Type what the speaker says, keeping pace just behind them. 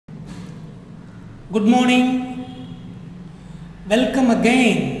Good morning. Welcome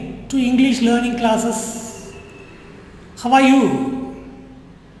again to English learning classes. How are you?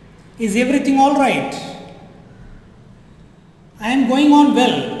 Is everything all right? I am going on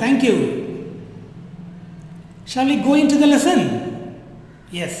well, thank you. Shall we go into the lesson?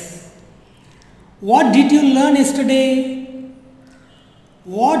 Yes. What did you learn yesterday?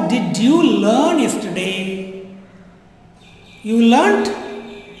 What did you learn yesterday? You learnt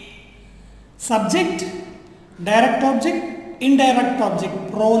subject, direct object, indirect object,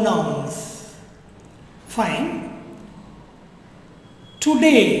 pronouns. Fine.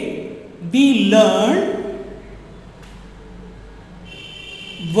 Today we learn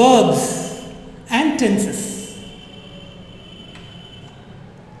verbs and tenses.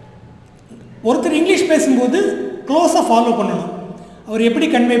 ஒருத்தர் English பேசும்போது க்ளோஸாக follow பண்ணணும். அவர் எப்படி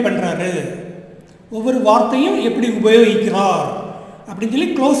convey பண்ணுறாரு, ஒவ்வொரு வார்த்தையும் எப்படி உபயோகிக்கிறார் அப்படின்னு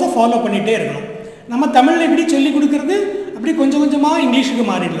சொல்லி க்ளோஸாக ஃபாலோ பண்ணிகிட்டே இருக்கணும். நம்ம தமிழில் எப்படி சொல்லிக் கொடுக்கறது அப்படி கொஞ்சம் கொஞ்சமாக இங்கிலீஷுக்கு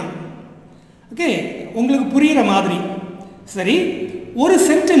மாறிடலாம். ஓகே, உங்களுக்கு புரிகிற மாதிரி. சரி, ஒரு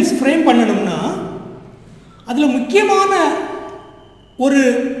சென்டென்ஸ் ஃப்ரேம் பண்ணணும்னா அதில் முக்கியமான ஒரு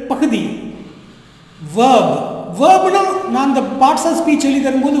பகுதி வேர்ப். வேர்ப்னா நான் இந்த பார்ட்ஸ் ஆஃப் ஸ்பீச் சொல்லி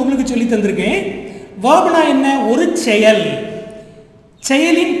தரும்போது உங்களுக்கு சொல்லி தந்திருக்கேன். வேர்ப்னா என்ன? ஒரு செயல்,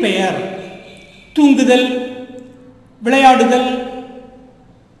 செயலின் பெயர். தூங்குதல், விளையாடுதல்,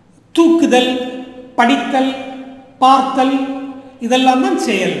 தூக்குதல், படித்தல், பார்த்தல், இதெல்லாம் தான்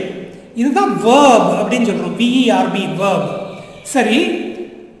செயல். இதுதான் verb அப்படின்னு சொல்கிறோம். VERB verb. சரி,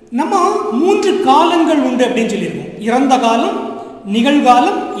 நம்ம 3 காலங்கள் உண்டு அப்படின்னு சொல்லியிருக்கோம். இறந்த காலம்,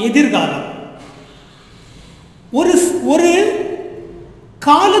 நிகழ்காலம், எதிர்காலம். ஒரு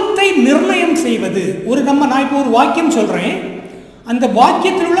காலத்தை நிர்ணயம் செய்வது, நான் இப்போ ஒரு வாக்கியம் சொல்கிறேன், அந்த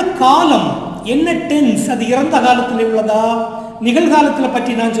வாக்கியத்தில் உள்ள காலம் என்ன டென்ஸ், அது இறந்த காலத்தில் உள்ளதா, நிகழ்காலத்தில்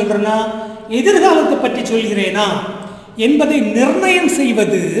பற்றி நான் சொல்கிறேன்னா, எதிர்காலத்தை பற்றி சொல்கிறேனா என்பதை நிர்ணயம்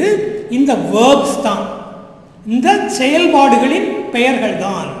செய்வது இந்த வேர்ப்ஸ் தான், இந்த செயல்பாடுகளின் பெயர்கள்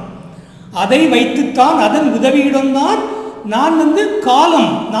தான். அதை வைத்துத்தான், அதன் உதவியுடன் தான் நான்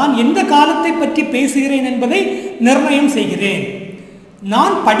காலம், நான் எந்த காலத்தை பற்றி பேசுகிறேன் என்பதை நிர்ணயம் செய்கிறேன்.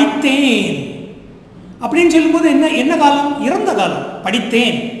 நான் படித்தேன் அப்படின்னு சொல்லும்போது என்ன காலம்? இறந்த காலம்.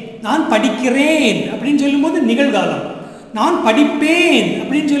 படித்தேன். நான் படிக்கிறேன் அப்படின்னு சொல்லும்போது நிகழ்காலம். நான் படிப்பேன்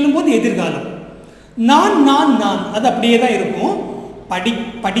அப்படின்னு சொல்லும்போது எதிர்காலம். நான் அது அப்படியே தான் இருக்கும்.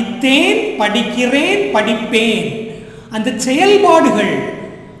 படித்தேன், படிக்கிறேன், படிப்பேன். அந்த செயல்பாடுகள்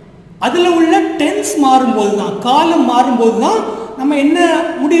அதில் உள்ள டென்ஸ் மாறும்போது தான், காலம் மாறும்போது தான் நம்ம என்ன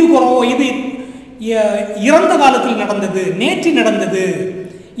முடிவுக்கு வரோம், இது இறந்த காலத்தில் நடந்தது, நேற்று நடந்தது,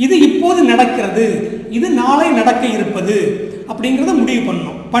 இது இப்போது நடக்கிறது, இது நாளை நடக்க இருப்பது அப்படிங்கிறத முடிவு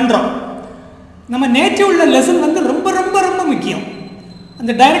பண்ணுறோம். நம்ம நேற்று உள்ள லெசன் ரொம்ப ரொம்ப ரொம்ப முக்கியம்.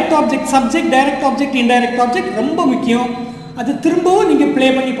 அந்த direct object, subject, direct object, indirect object ரொம்ப முக்கியம். அது திரும்பவும் நீங்கள் ப்ளே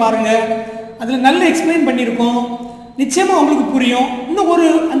பண்ணி பாருங்கள். அதில் நல்லா எக்ஸ்பிளைன் பண்ணியிருக்கோம். நிச்சயமாக உங்களுக்கு புரியும்.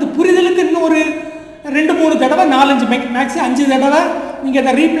 அந்த புரிதலுக்கு இன்னும் ஒரு 2-3 தடவை, 4-5 மேக்ஸிமம் 5 தடவை நீங்கள்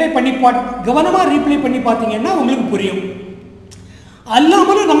அதை ரீப்ளே பண்ணி கவனமாக ரீப்ளே பண்ணி பார்த்தீங்கன்னா உங்களுக்கு புரியும்.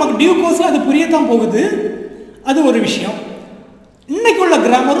 அல்லாமலும் நமக்கு டியூ கோர்ஸில் அது புரியத்தான் போகுது. அது ஒரு விஷயம். இன்னைக்கு உள்ள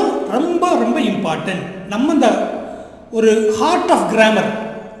கிராமரும் ரொம்ப ரொம்ப இம்பார்ட்டன்ட். நம்ம இந்த ஒரு ஹார்ட் ஆஃப் கிராமர்,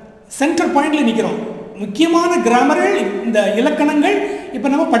 சென்டர் பாயிண்டில் நிற்கிறோம். முக்கியமான கிராமர்கள், இந்த இலக்கணங்கள் இப்போ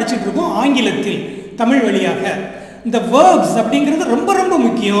நம்ம படிச்சுட்டு இருக்கோம் ஆங்கிலத்தில், தமிழ் வழியாக. இந்த வேர்ப்ஸ் அப்படிங்கிறது ரொம்ப ரொம்ப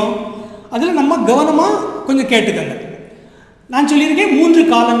முக்கியம். அதில் நம்ம கவனமாக கொஞ்சம் கேட்டுக்கங்க. நான் சொல்லியிருக்கேன் 3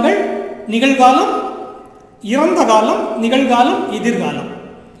 காலங்கள்: நிகழ்காலம், இறந்த காலம், நிகழ்காலம், எதிர்காலம்.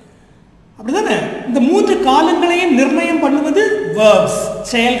 அப்படிதானே? இந்த 3 காலங்களையும் நிர்ணயம் பண்ணுவது வேர்ப்ஸ்,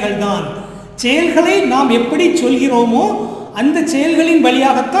 செயல்கள் தான். செயல்களை நாம் எப்படி சொல்கிறோமோ அந்த செயல்களின்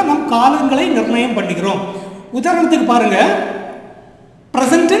வழியாகத்தான் நாம் காலங்களை நிர்ணயம் பண்ணுகிறோம். உதாரணத்துக்கு பாருங்க,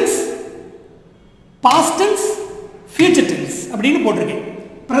 present tense, past tense, future tense அப்படின்னு போட்டிருக்கேன்.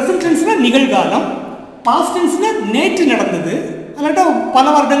 ப்ரெசன்ட் டென்ஸ்னா நிகழ்காலம், பாஸ்ட் டென்ஸ்னா நேற்று நடந்தது, அல்லாட்டா பல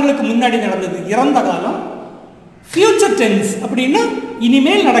வருடங்களுக்கு முன்னாடி நடந்தது, இறந்த காலம். ஃபியூச்சர் டென்ஸ் அப்படின்னா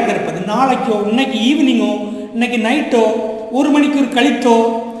இனிமேல் நடக்க இருப்பது, நாளைக்கோ, இன்னைக்கு ஈவினிங்கோ, இன்னைக்கு நைட்டோ, 1 மணிக்கு கழித்தோ,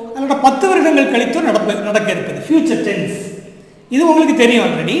 அல்லாட்டா 10 வருடங்கள் கழித்தோ நடக்க இருப்பது ஃபியூச்சர் டென்ஸ். இது உங்களுக்கு தெரியும்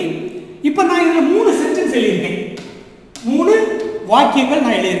ஆல்ரெடி. இப்போ நான் இதில் 3 சென்டென்ஸ் எழுதியிருக்கேன், 3 வாக்கியங்கள்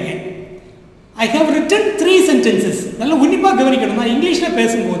நான் எழுதியிருக்கேன். I have written 3 sentences. நல்லா உன்னிப்பாக கவனிக்கணும். நான் இங்கிலீஷில்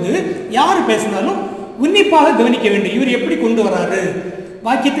பேசும்போது யார் பேசினாலும் உன்னிப்பாக கவனிக்க வேண்டும். இவர் எப்படி கொண்டு வராரு,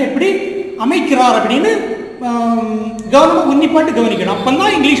 வாக்கியத்தை எப்படி அமைக்கிறார் அப்படின்னு கவனமாக உன்னிப்பாட்டு கவனிக்கணும். அப்போ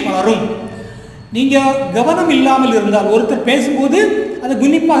தான் இங்கிலீஷ் வளரும். நீங்கள் கவனம் இல்லாமல் இருந்தால், ஒருத்தர் பேசும்போது அதை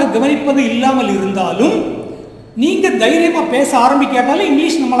உன்னிப்பாக கவனிப்பது இல்லாமல் இருந்தாலும் நீங்க தைரியமா பேச ஆரம்பிக்காட்டாலும்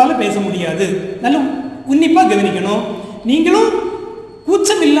இங்கிலீஷ் நம்மளால பேச முடியாது. நல்ல உன்னிப்பா கவனிக்கணும். நீங்களும்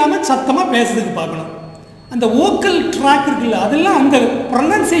கூச்சம் இல்லாம சத்தமா பேசுறதுக்கு பார்க்கணும். அந்த வோக்கல் ட்ராக் இருக்குல்ல, அதெல்லாம் அந்த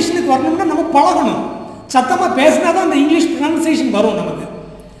ப்ரொனன்சியேஷனுக்கு வரணும்னா நம்ம பழகணும். சத்தமா பேசினா தான் அந்த இங்கிலீஷ் ப்ரொனன்சியேஷன் வரும் நமக்கு.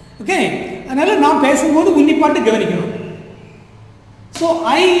 ஓகே, அதனால நான் பேசும்போது உன்னிப்பாட்டு கவனிக்கணும். So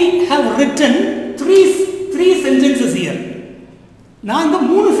I have return three sentences here. நான் இந்த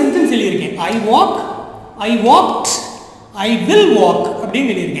 3 சென்டென்ஸ் எழுதியிருக்கேன். I walk, I walked, I will walk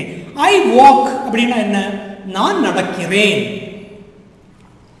அப்படின்னு எழுதியிருக்கேன். ஐ வாக் அப்படின்னா என்ன? நான் நடக்கிறேன்,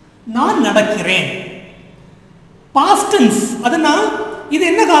 நான் நடக்கிறேன். பாஸ்ட் டென்ஸ், அதுனா இது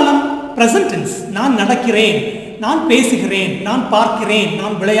என்ன காலம்? Present tense. நான் நடக்கிறேன், நான் பேசுகிறேன், நான் பார்க்கிறேன்,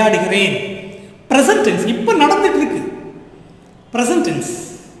 நான் விளையாடுகிறேன். பிரசன்ட் டென்ஸ், இப்போ நடந்துட்டு இருக்கு. Present tense.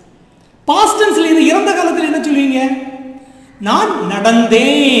 பாஸ்ட் டென்ஸ்ல இது இறந்த காலத்தில் என்ன சொல்லுவீங்க? நான்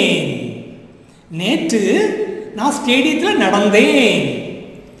நடந்தேன், நேற்று நான் ஸ்டேடியத்தில் நடந்தேன்,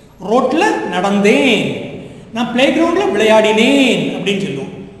 ரோட்ல நடந்தேன், நான் பிளே கிரவுண்டில் விளையாடினேன் அப்படின்னு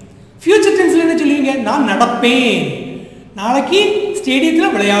சொல்லுவோம். ஃபியூச்சர் டென்ஸ்ல என்ன சொல்லுவீங்க? நான் நடப்பேன், நாளைக்கு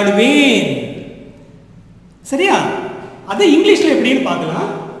ஸ்டேடியத்தில் விளையாடுவேன். சரியா? அது இங்கிலீஷ்ல எப்படின்னு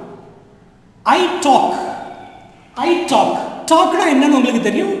பார்க்கலாம். I talk, I talk. டாக்னா என்னன்னு உங்களுக்கு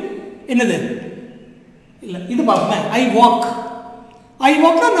தெரியும்? என்னது? இல்லை, இது பார்ப்பேன். ஐ வாக், ஐ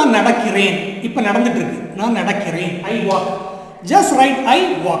வாக்னா நான் நடக்கிறேன், இப்போ நடந்துட்டு இருக்கு, நான் நடக்கிறேன். I walk. Just right I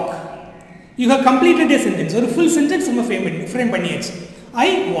walk. You have completed A sentence. ஒரு ஃபுல் சென்டென்ஸ் நம்ம ஃப்ரேம் பண்ணியாச்சு. I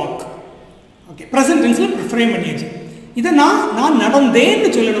walk. Okay, present டென்ஸில் frame பண்ணியாச்சு. இதை நான் நடந்தேன்னு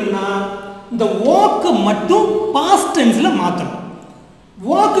சொல்லணும்னா இந்த வாக்கு மட்டும் பாஸ்ட் டென்ஸில் மாற்றணும்.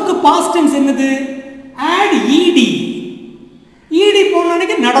 வாக்குக்கு பாஸ்ட் டென்ஸ் என்னது? Add ED. ஈடி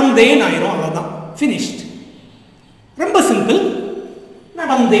போனோடனே நடந்தேன் ஆயிரும். அவ்வளோதான், ஃபினிஷ்ட். ரொம்ப சிம்பிள்.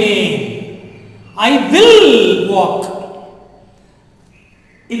 நடந்தேன். I will walk.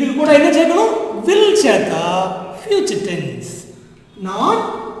 இதுக்கு கூட என்ன சேர்க்கணும்? வில் சேர்த்தா ஃபியூச்சர் டென்ஸ். நான்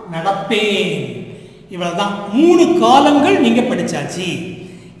நடப்பேன். இவ்வளவுதான். 3 காலங்கள் நீங்க படிச்சாச்சு.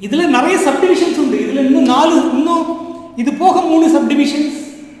 இதுல நிறைய சப்டிவிஷன்ஸ் உண்டு. இதுல இன்னும் 4, இன்னும் இது போக 3 சப்டிவிஷன்ஸ்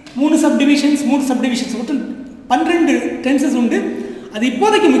மட்டும் 12 டென்சஸ் உண்டு. அது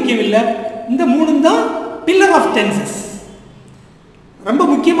இப்போதைக்கு முக்கியம் இல்லை. இந்த 3 தான் பில்லர் ஆஃப் டென்சஸ், ரொம்ப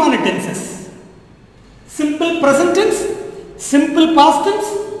முக்கியமான tenses. Simple present tense, simple past tense,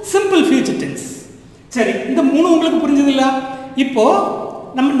 simple future tense. சரி, இந்த 3 உங்களுக்கு புரிஞ்சது இல்ல? இப்போ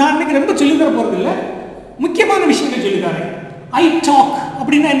நான் இன்னைக்கு ரொம்ப சொல்லித்தர போறது இல்லை, முக்கியமான விஷயங்கள் சொல்லித்தரேன். ஐ டாக்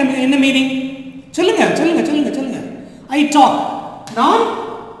அப்படின்னா என்ன மீனிங்? சொல்லுங்க சொல்லுங்க சொல்லுங்க சொல்லுங்க. ஐ டாக்,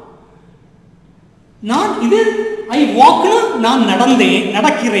 நான் இது ஐ வாக்னா நான்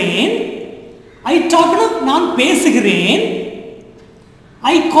நடக்கிறேன். ஐ டாக்னா நான் பேசுகிறேன்.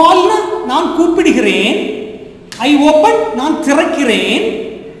 ஐ கால்னா நான் கூப்பிடுகிறேன். ஐ ஓபன் நான் திறக்கிறேன்.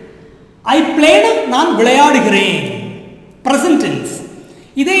 ஐ பிளேனா நான் விளையாடுகிறேன். Present tense.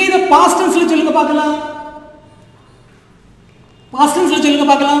 இதை பாஸ்ட் டென்ஸ்ல சொல்லுங்க பார்க்கலாம். பாஸ்ட் டென்ஸ்ல சொல்லுங்க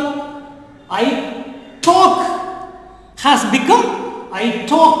பார்க்கலாம். I talk has become I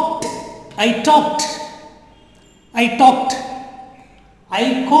talked. I talked. I talked. I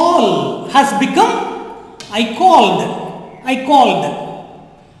call has become I called. I called.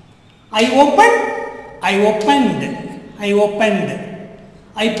 I open I opened. I opened.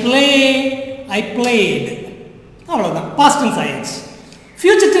 I play I played. அவ்வளவுதான், past tense ஆயிடுச்சு.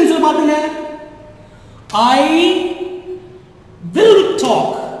 Future டென்ஸ்ல பாருங்க. I will talk.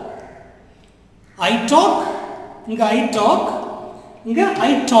 I talk, இங்க I talk, இங்க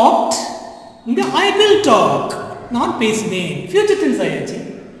I talked, இங்க I will talk, நான் பேசுவேன். Future tense ஆயிடுச்சு.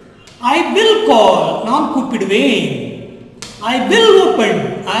 I will call, நான் கூப்பிடுவேன். I will open,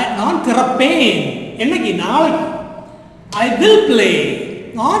 நான் திறப்பேன். என்னைக்கு? நாளைக்கு. I will play,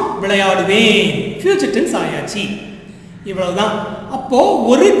 நான் விளையாடுவேன். ஃபியூச்சர் டென்ஸ் ஆயாச்சு. இவ்வளவுதான். அப்போ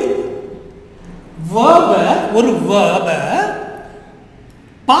ஒரு verb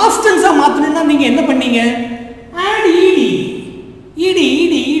பாஸ்ட் டென்ஸா மாத்தணும்னா நீங்க என்ன பண்ணீங்க? add ed.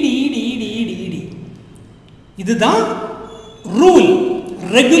 இதுதான் ரூல்.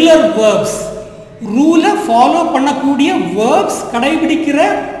 ரெகுலர் verbs, ரூலை ஃபாலோ பண்ணக்கூடிய verbs கடைபிடிக்கிற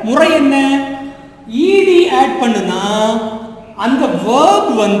முறை என்ன? ed ஆட் பண்ணுனா அந்த verb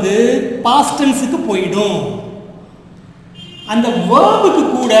வந்து பாஸ்ட் டென்ஸுக்கு போயிடும். அந்த verb-க்கு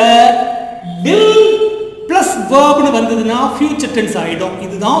கூட will பிளஸ் verb வந்ததுன்னா ஃபியூச்சர் டென்ஸ் ஆயிடும்.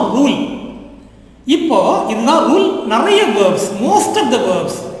 இதுதான் ரூல். இப்போ இதுதான் ரூல். நிறைய verbs, most of the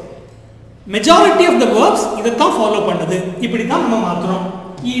verbs, majority of the verbs இதைத்தான் ஃபாலோ பண்ணுது. இப்படி தான் நம்ம மாத்துறோம்.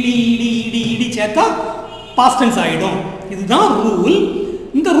 ed சேர்த்தா பாஸ்ட் டென்ஸ் ஆயிடும். இதுதான் ரூல்.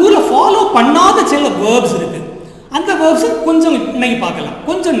 இந்த ரூலை ஃபாலோ பண்ணாத சில verbs இருக்கு. அந்த verbs கொஞ்சம் இன்னைக்கு பார்க்கலாம்.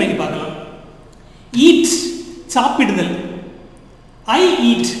 eat சாப்பிடுதல். I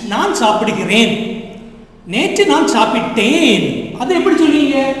eat நான் சாப்பிடுகிறேன். நேற்று நான் சாப்பிட்டேன். அது எப்படி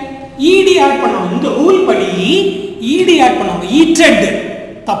சொல்வீங்க? ed ஆட் பண்ணணும். இந்த ரூல் படி ed ஆட் பண்ணணும். eated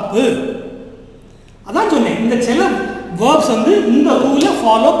தப்பு. அதான் சொன்னேன், இந்த சில verbs இந்த ரூலை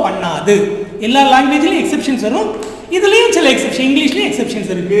ஃபாலோ பண்ணாது. எல்லா லாங்குவேஜ்லயும் எக்ஸெப்ஷன்ஸ் வரும், இதுலயும் சில எக்ஸெப்ஷன், இங்கிலீஷ்லயும்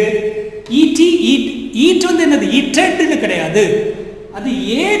எக்ஸெப்ஷன்ஸ் இருக்கு. eat என்னது? eated கிடையாது, அது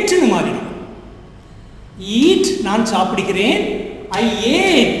ate மாறிடும். eat நான் சாப்பிடுகிறேன், I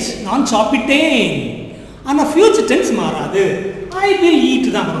ate நான் சாப்பிட்டேன். ஆனா future tense மாறாது, I will eat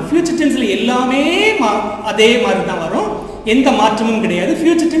தான் வரும். future tenseல எல்லாமே அதே மாதிரி தான் வரும், எந்த மாற்றமும் கிடையாது.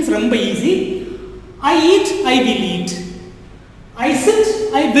 future tense ரொம்ப easy. I eat, I will eat. I sit,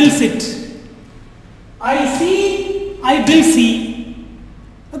 I will sit. I see, I will see.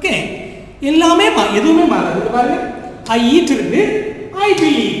 Okay, எல்லாமே எதுவுமே மாறாது. பாருங்க, I eat இருக்கு, I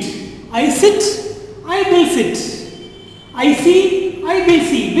will eat. I sit, I will sit. I see, I will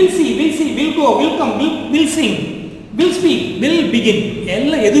see. Will see, will see, will go, will come, will sing, will speak, will begin.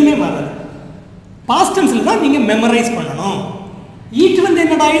 எல்லாம் எதுவுமே மாறாது. Past டென்ஸ்ல தான் நீங்க மெமரைஸ் பண்ணணும். eat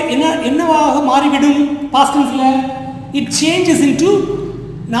என்னவாக மாறிவிடும் past டென்ஸ்ல? it changes into,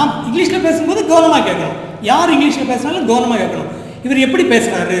 நாம் இங்கிலீஷ்ல பேசும்போது கவனமா கேட்கணும். யார் இங்கிலீஷ்ல பேசினாலும் கவனமா கேட்கணும், இவர் எப்படி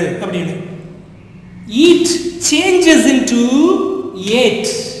பேசுறாரு அப்படின்னு. eat changes into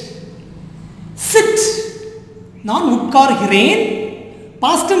ate. sit நான் உட்கார்கிறேன்,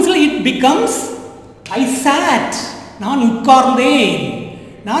 past tenseல it becomes I sat. நான் உட்கார்ந்தேன்.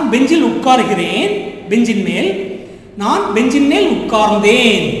 நான் பெஞ்சில் உட்கார்கிறேன், பெஞ்சின் மேல். நான் பெஞ்சின் மேல்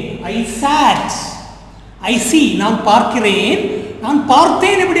உட்கார்ந்தேன், I sat. I see நான் பார்க்கிறேன், நான்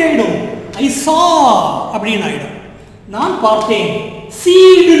பார்த்தேன். எப்படி ஆயிடும்? I saw அப்படின்னு ஆயிடும். நான் பார்த்தேன்.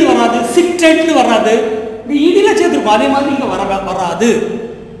 seed வராது, sitted வராது, ஈடில சேர்த்துருக்கும், அதே மாதிரி இங்க வராது.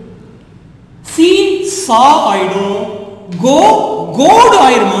 see saw ஆயிடும். go goed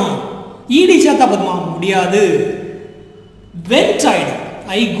ஆயிருமா? ஈடி சேர்த்தா போதுமா? முடியாது. went ஆயிடும்.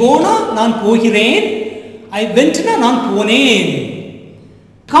 I goனா நான் போகிறேன், I wentனா நான் போனேன்.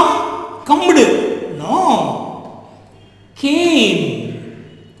 come commed no. came.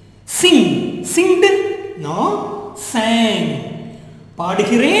 sing singed no. sang.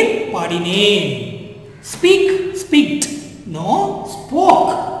 பாடுகிறேன், பாடினேன். speak speaked no.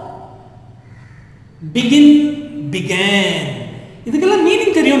 spoke. begin began. இதுக்கெல்லாம்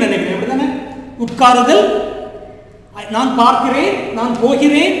மீனிங் தெரியும் நினைக்கிறேன், அப்படிதானே? உட்காருதல், நான் பார்க்கிறேன், நான்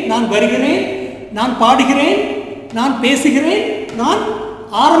போகிறேன், நான் வருகிறேன், நான் பாடுகிறேன், நான் பேசுகிறேன், நான்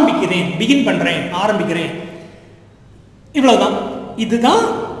ஆரம்பிக்கிறேன், பிகின் பண்றேன், ஆரம்பிக்கிறேன். இவ்வளவுதான். இதுதான்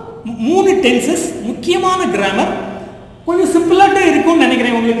 3 டென்சஸ், முக்கியமான கிராமர். கொஞ்சம் சிம்பிளாக இருக்கும்னு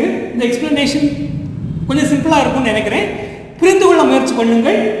நினைக்கிறேன். உங்களுக்கு இந்த எக்ஸ்பிளனேஷன் கொஞ்சம் சிம்பிளாக இருக்கும்னு நினைக்கிறேன். புரிந்து கொள்ள முயற்சி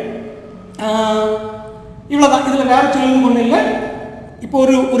பண்ணுங்கள். இவ்வளோதான். இதில் வேற சொல்லுங்க ஒன்றும் இல்லை. இப்போ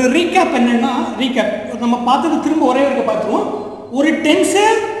ஒரு ரீகேப் என்னன்னா, ரீகேப் நம்ம பார்த்தது திரும்ப ஒரே இருக்க பார்த்துருவோம். ஒரு டென்ஸை,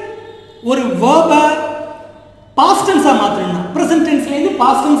 ஒரு வேர்பை பாஸ்ட் டென்ஸாக மாற்றணும்னா, ப்ரெசன்ட் டென்ஸ்லேருந்து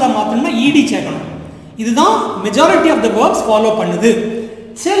பாஸ்ட் டென்ஸாக மாற்றணும்னா ஈடி சேர்க்கணும். இதுதான் majority of the verbs follow பண்ணுது.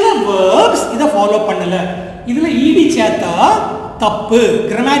 சில வேர்ப்ஸ் இதை ஃபாலோ பண்ணல. இதில் ஈடி சேர்த்தா தப்பு,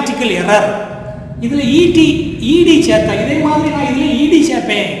 கிராமட்டிக்கல் எரர். இதில் ஈடி சேர்த்தா, இதே மாதிரி நான் இதில் ஈடி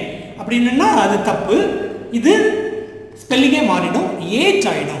சேர்ப்பேன் அப்படின்னா அது தப்பு. இது ஸ்பெல்லிங்கே மாறிடும், ஏட்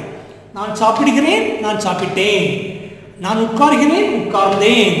ஆயிடும். நான் சாப்பிடுகிறேன், நான் சாப்பிட்டேன். நான் உட்கார்கிறேன்,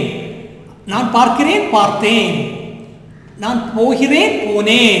 உட்கார்ந்தேன். நான் பார்க்கிறேன், பார்த்தேன். நான் போகிறேன்,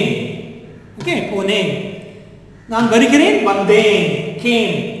 போனேன். ஓகே, போனேன். நான் வருகிறேன், வந்தேன்,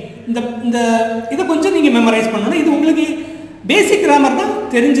 கேம். இந்த இதை கொஞ்சம் நீங்கள் மெமரைஸ் பண்ணணும். இது உங்களுக்கு பேசிக் கிராமர் தான்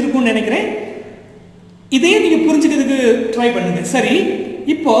தெரிஞ்சிருக்கும்னு நினைக்கிறேன். இதே நீங்கள் புரிஞ்சுக்கிறதுக்கு ட்ரை பண்ணுங்க. சரி,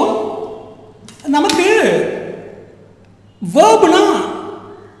 இப்போ நமக்கு வேர்ப்னா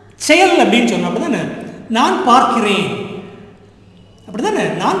செயல் அப்படின்னு சொன்னோம், அப்படிதானே? நான் பார்க்கிறேன், அப்படிதானே?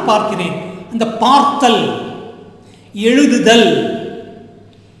 நான் பார்க்கிறேன். அந்த பார்த்தல், எழுதுதல்,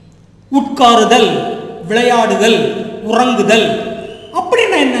 உட்காருதல், விளையாடுதல், உறங்குதல்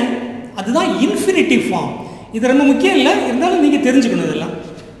அப்படின்னா என்ன? அதுதான் இன்ஃபினிட்டிவ் ஃபார்ம். இது ரொம்ப முக்கியம் இல்லை, இருந்தாலும் நீங்கள் தெரிஞ்சுக்கணும் இதெல்லாம்.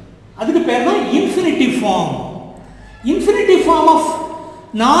 அதுக்கு பேர் தான் infinitive form. Infinitive form of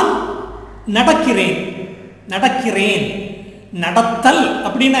நான் நடக்கிறேன், நடக்கிறேன். நடத்தல்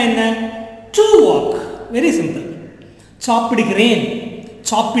அப்படின்னா என்ன? To walk. Very simple. சாப்பிடுகிறேன்,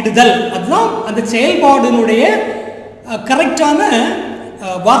 சாப்பிடுதல். அதுதான் அந்த செயல்பாடுனுடைய கரெக்டான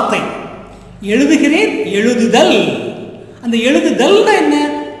வார்த்தை. எழுதுகிறேன், எழுதுதல். அந்த எழுதுதல்னா என்ன?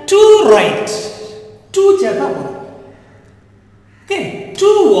 To right. டு சேர்த்தா போதும். Okay,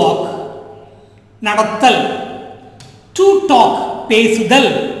 to walk. நடத்தல். to talk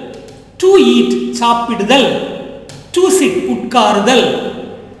பேசுதல், to eat சாப்பிடுதல், to sit உட்காருதல்,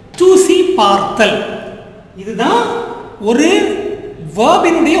 to see பார்த்தல். இதுதான் ஒரு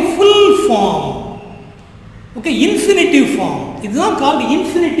verb-இனுடைய full form. Okay, infinitive form. இதுதான் called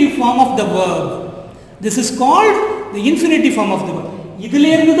infinitive form of the verb. This is called the infinitive form of the verb. இதிலே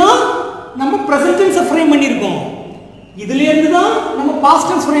இருந்து தான் நம்ம present tense ஃப்ரேம் பண்ணியிருக்கோம், இதிலே இருந்து தான் நம்ம past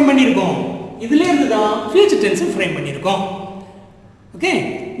tense ஃப்ரேம் பண்ணியிருக்கோம், இதிலே இருந்து தான் future tense ஃப்ரேம் பண்ணியிருக்கோம். ஓகே,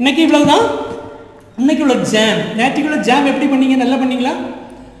 இன்னைக்கு இவ்வளவுதான். இன்னைக்கு உள்ள ஜாம், நேற்றுக்கு உள்ள ஜாம் எப்படி பண்ணீங்க? நல்லா பண்ணீங்களா?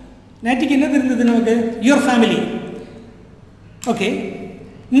 நேற்றுக்கு என்னது இருந்தது நமக்கு? Your family. ஓகே,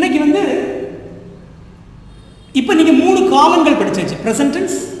 இன்னைக்கு வந்து இப்போ நீங்கள் 3 காலங்கள் படிச்சாச்சு, present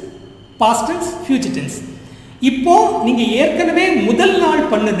tense, past tense, future tense. இப்போ நீங்கள் ஏற்கனவே முதல் நாள்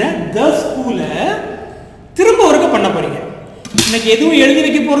பண்ணுன த ஸ்கூலை திரும்ப ஒருக்க பண்ண போறீங்க. இன்னைக்கு எதுவும் எழுதி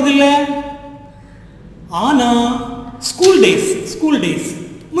வைக்க போறது இல்லை. ஆனால் ஸ்கூல் டேஸ்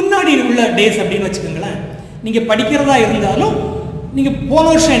முன்னாடி உள்ள டேஸ் அப்படின்னு வச்சுக்கோங்களேன். நீங்கள் படிக்கிறதா இருந்தாலும் நீங்கள் போன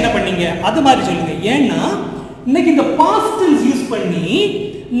வருஷம் என்ன பண்ணீங்க அது மாதிரி சொல்லுங்க. ஏன்னா இன்னைக்கு இந்த பாஸ்ட் டென்ஸ் யூஸ் பண்ணி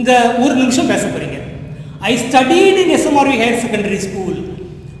இந்த ஒரு நிமிஷம் பேச போறீங்க. I studied in SMRV Higher Secondary School.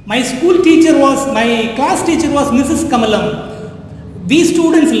 My class teacher was Mrs. Kamalam. We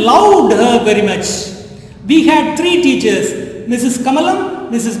students loved her very much. We had 3 teachers, Mrs. Kamalam,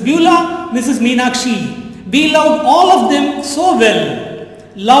 Mrs. Beulah, Mrs. Meenakshi. We loved all of them so well.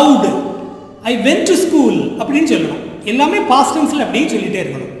 Loved. I went to school. அப்படின்னு சொல்லணும். எல்லாமே past tenseல அப்படியே சொல்லிட்டே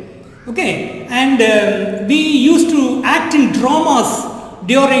இருக்கணும். Okay, and we used to act in dramas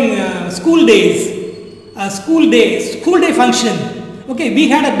during school day function. Okay, we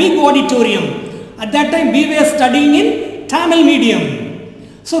had a big auditorium. At that time we were studying in Tamil medium,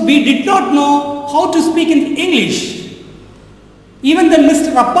 so we did not know how to speak in English. Even then Mr.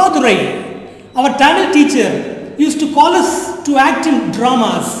 Appadurai, our Tamil teacher, used to call us to act in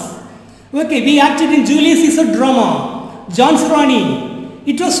dramas. Okay, we acted in Julius Caesar drama, John Sirani.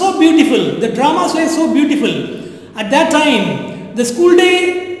 It was so beautiful. The dramas were so beautiful. At that time the school day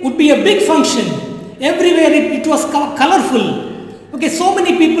would be a big function. Everywhere it was colorful. Okay, so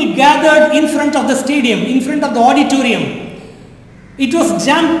many people gathered in front of the stadium, in front of the auditorium. It was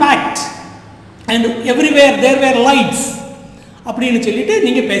jam packed and everywhere there were lights. அப்படின்னு சொல்லிட்டு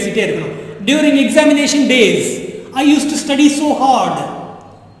நீங்க பேசிட்டே இருக்கணும். During examination days I used to study so hard.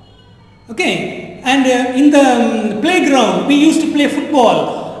 Okay, and in the playground we used to play football.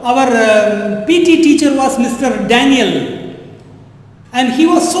 Our PT teacher was Mr. Daniel, and he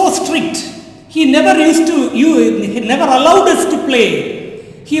was so strict. He never allowed us to play.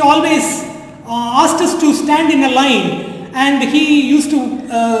 He always asked us to stand in a line, and he used to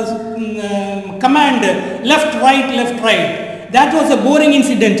command left right. That was a boring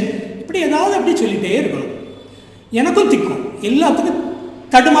incident. இப்படி ஏதாவது அப்படி சொல்லிட்டே இருக்கணும். எனக்கும் திக்கும், எல்லாத்துக்கும்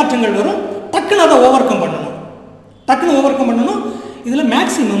தடுமாற்றங்கள் வரும். டக்குன்னு அதை ஓவர் கம் பண்ணணும். இதில்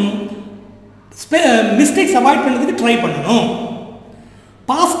மேக்ஸிமம் மிஸ்டேக்ஸ் அவாய்ட் பண்ணுறதுக்கு ட்ரை பண்ணணும்.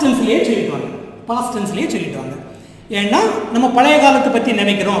 பாஸ்ட் டென்ஸ்லேயே சொல்லிடுவாங்க. ஏன்னா நம்ம பழைய காலத்தை பற்றி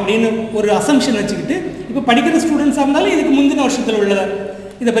நினைக்கிறோம் அப்படின்னு ஒரு அசம்ஷன் வச்சுக்கிட்டு இப்போ படிக்கிற ஸ்டூடெண்ட்ஸாக இருந்தாலும் இதுக்கு முந்தின வருஷத்தில் உள்ளதை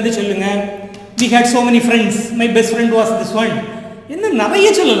இதை பற்றி சொல்லுங்கள். we had so many friends, my best friend was this one. என்ன நிறைய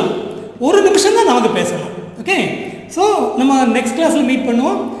சொல்லலாம். ஒரு நிமிஷம் தான் நமக்கு பேசணும். ஓகே, ஸோ நம்ம நெக்ஸ்ட் கிளாஸில் மீட்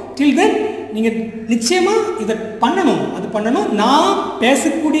பண்ணுவோம். டில் தென் நீங்கள் நிச்சயமாக இதை பண்ணணும். நான்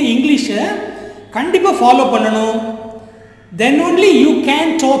பேசக்கூடிய இங்கிலீஷை கண்டிப்பாக ஃபாலோ பண்ணணும். Then only you can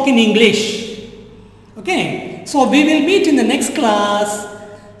talk in English. Okay, so we will meet in the next class.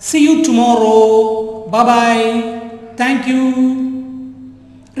 See you tomorrow. Bye bye. Thank you.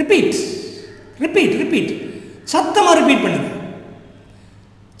 Repeat. சத்தமா repeat பண்ணுங்க.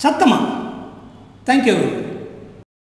 Thank you.